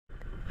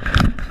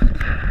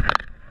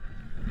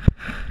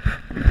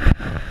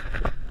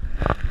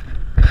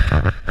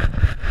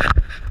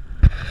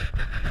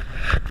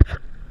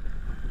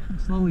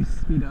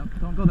slowly speed up.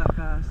 Don't go that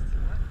fast.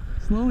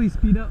 Slowly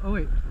speed up. Oh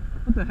wait,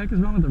 what the heck is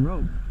wrong with the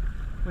rope?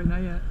 Wait,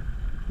 not yet.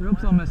 The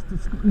rope's almost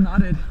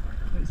knotted.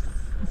 Wait,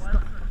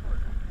 stop.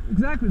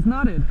 Exactly, it's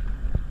knotted.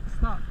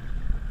 Stop.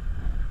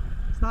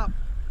 Stop.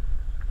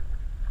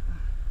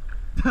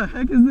 The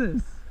heck is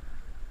this?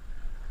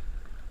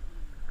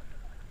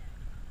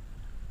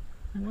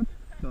 What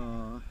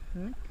the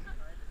heck?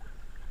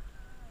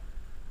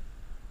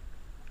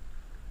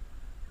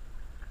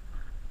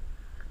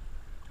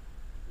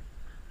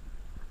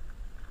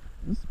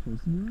 Is this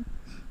supposed to be right?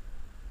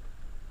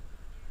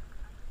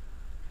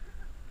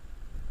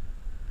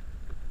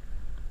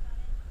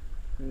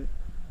 Wait,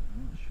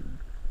 I'm not sure.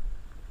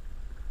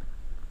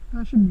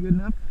 That should be good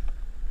enough.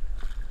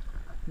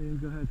 Okay,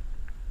 go ahead.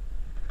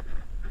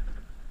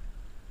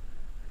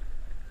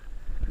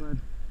 Good.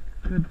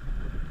 Good.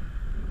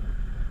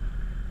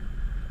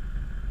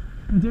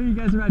 I dare you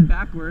guys to ride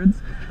backwards.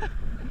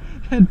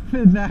 Head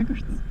fit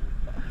backwards.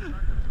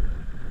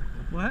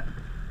 What?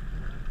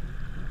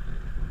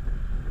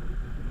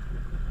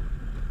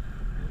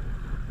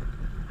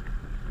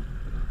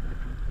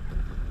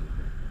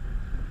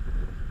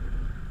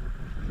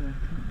 Okay,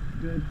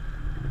 good.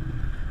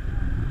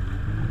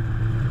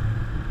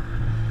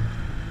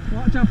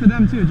 Watch out for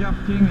them too, Jeff,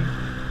 Jamie.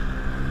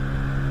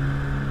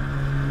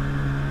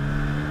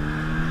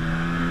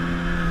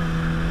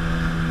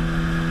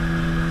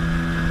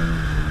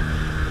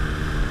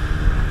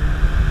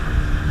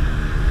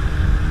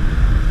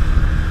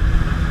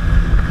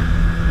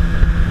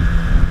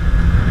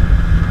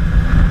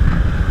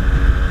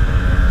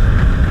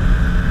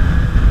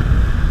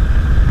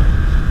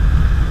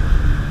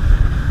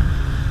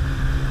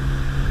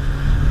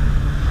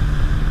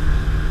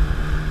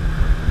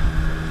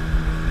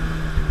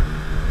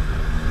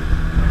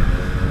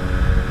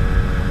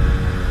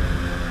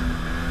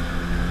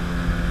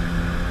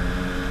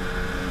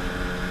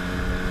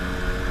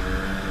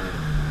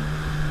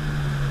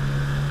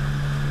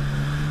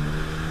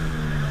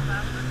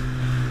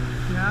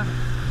 Yeah.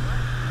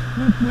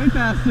 Way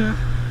faster.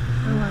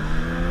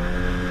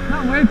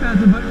 Not way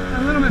faster, but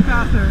a little bit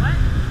faster. What?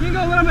 You can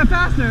go a little bit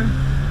faster.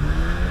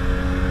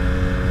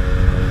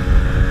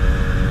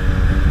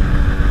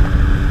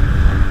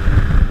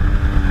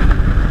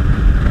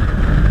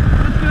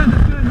 That's good,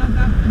 that's good.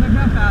 Not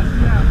that fast,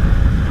 yeah.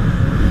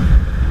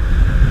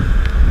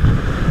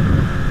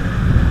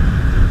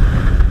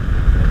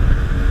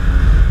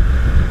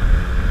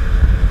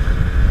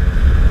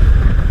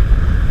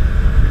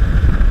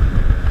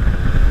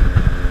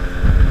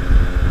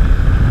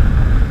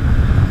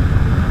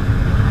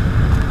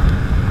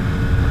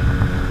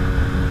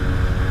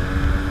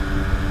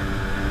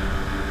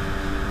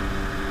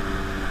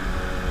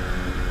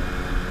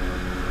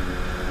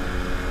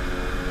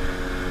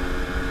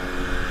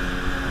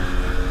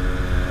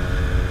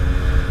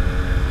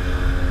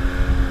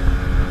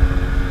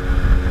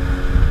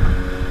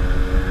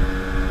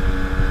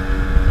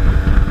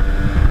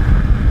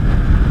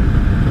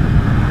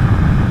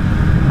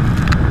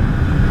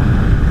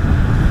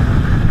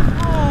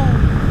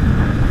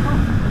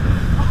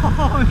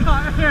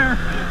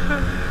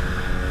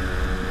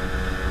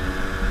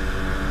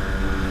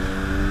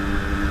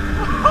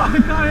 I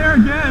caught air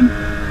again.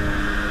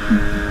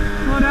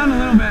 Slow down a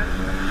little bit.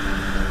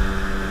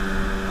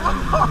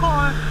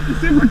 Oh, you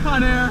super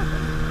caught air.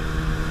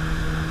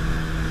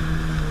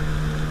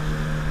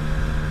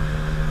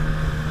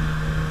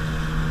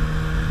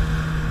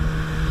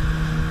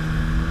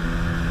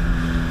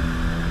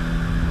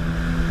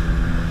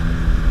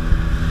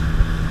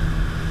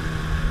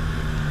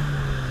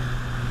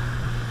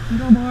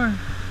 Go more.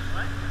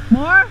 What?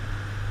 More?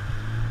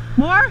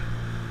 More?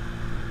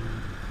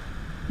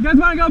 You guys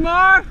want to go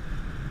more?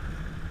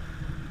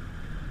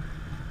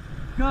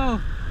 Go.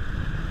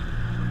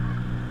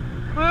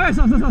 Wait,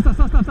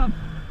 stop.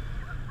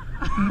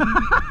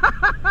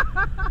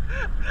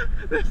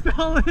 They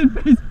fell in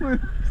face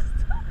first.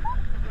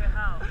 Wait,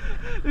 how?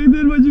 They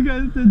did what you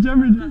guys did,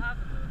 jumping.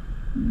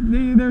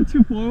 They're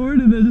too forward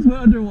and they just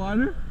went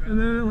underwater. Right. And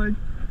then they're like,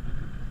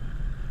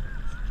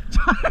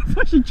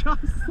 pushing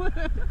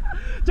Joselyn.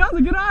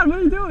 Joselyn, get on! What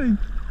are you doing?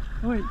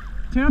 Oh wait,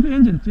 turn off the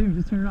engine. Jamie,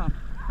 just turn it off.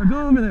 Or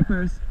go over there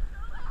first.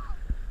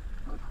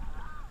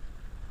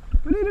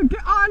 What are you doing?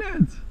 Get on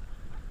it!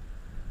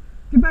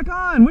 Get back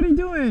on! What are you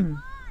doing?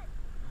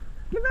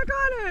 Get back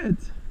on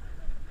it!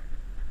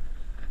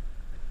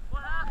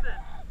 What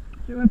happened?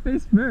 It went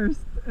face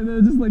first, and then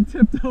it just like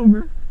tipped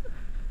over.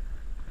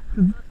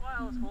 That's why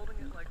I was holding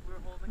it like we were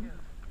holding it,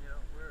 you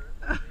know, we're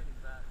leaning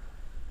back.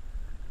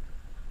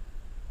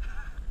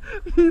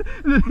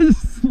 And then it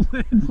just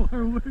slid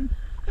forward.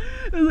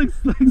 It was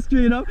like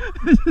straight up,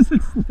 it just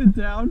like slid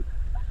down.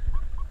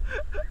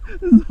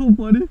 This is so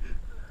funny.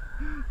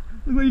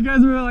 Looked like you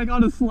guys were like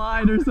on a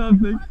slide or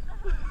something.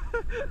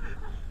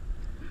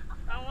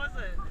 How was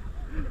it?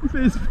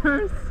 Face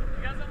first.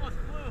 You guys almost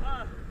flew,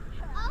 huh?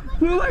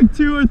 Flew like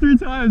 2 or 3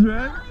 times,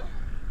 right?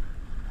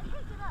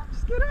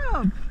 Just get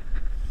up.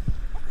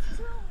 It's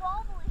too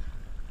wobbly.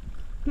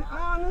 Get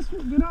on,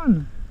 get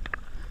on.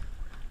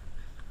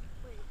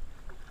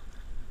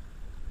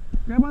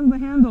 Grab onto the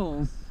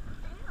handles.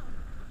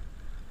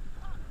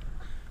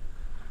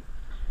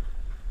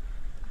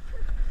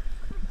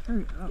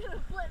 Hurry up.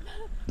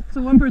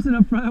 So one person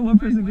up front, one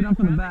person get up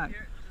from the back.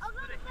 Just put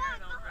it here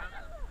and I'll grab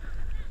them. Just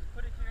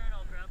put it here and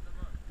I'll grab them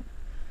up.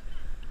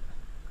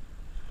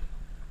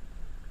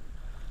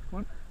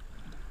 One.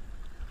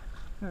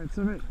 Alright,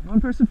 so right,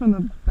 one person from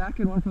the back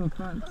and one from the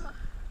front.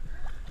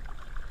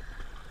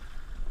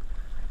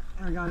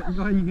 I got it.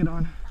 Go ahead, you get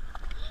on.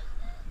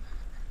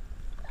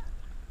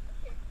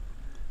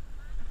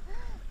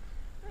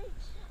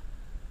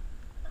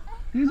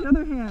 Use your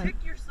other hand.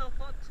 Pick yourself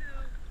up too.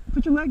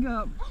 Put your leg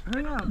up.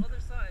 Hurry On up. the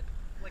other side.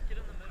 Like get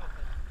in the middle.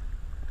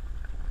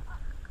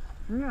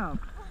 Hurry up.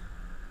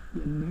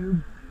 You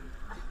noob.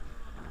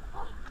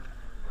 Wanna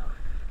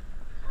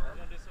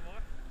do some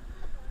more?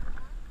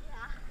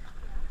 Yeah.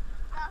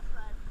 That's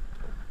fun.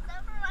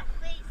 Except for my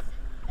face.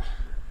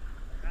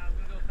 Nah, I'm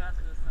gonna go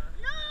faster this time.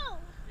 No!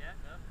 Yeah,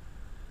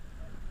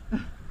 no?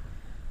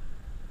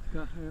 Go,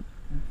 hurry up.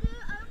 Dude,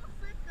 I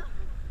almost let go.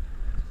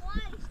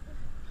 Twice.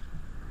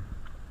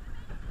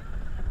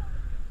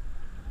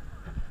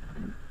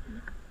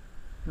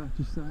 Go,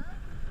 just stop.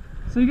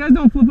 So you guys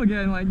don't flip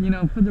again, like, you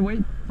know, put the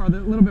weight farther,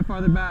 a little bit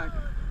farther back. Is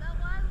that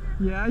why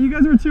we're Yeah, you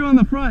guys were two on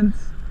the front.